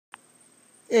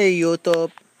Hey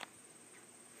YouTube.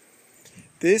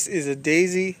 This is a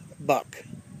Daisy Buck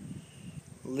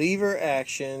lever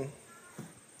action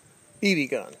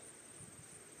BB gun.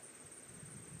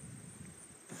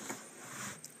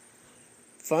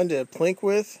 Fun to plink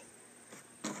with.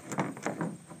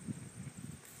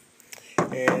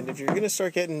 And if you're going to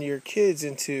start getting your kids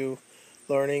into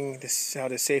learning how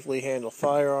to safely handle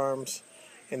firearms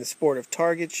and the sport of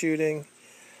target shooting,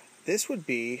 this would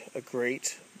be a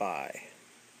great buy.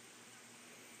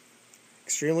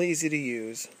 Extremely easy to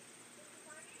use,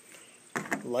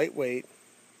 lightweight,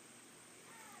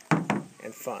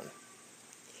 and fun.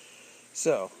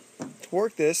 So, to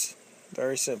work this,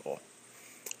 very simple.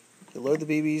 You load the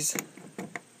BBs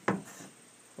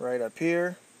right up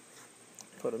here,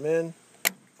 put them in,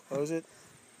 close it.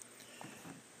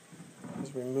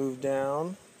 As we move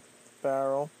down the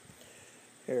barrel,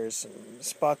 here's some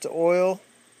spot to oil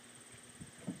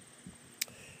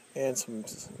and some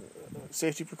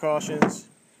safety precautions.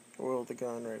 Oil the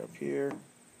gun right up here.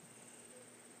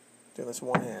 Doing this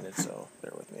one-handed, so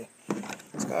bear with me.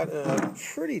 It's got a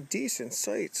pretty decent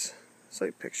sight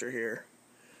picture here.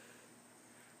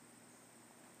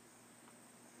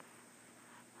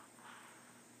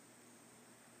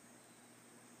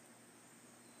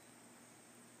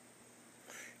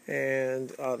 And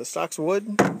the stock's wood.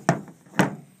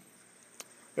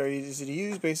 Very easy to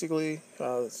use, basically.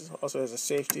 This also has a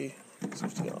safety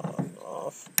on,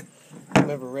 off.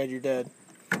 Remember, red, you're dead.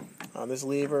 On this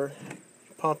lever,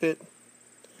 you pump it,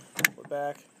 pull it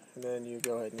back, and then you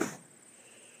go ahead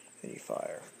and you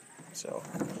fire. So,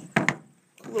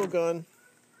 little gun.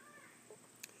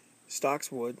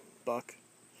 Stock's wood, buck.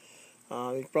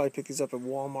 You can probably pick these up at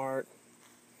Walmart.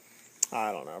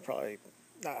 I don't know, probably.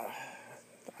 I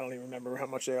don't even remember how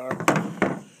much they are.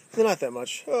 They're not that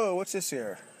much. Oh, what's this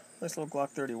here? Nice little Glock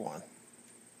 31.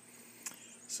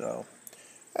 So,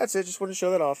 that's it. Just wanted to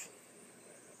show that off.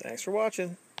 Thanks for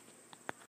watching.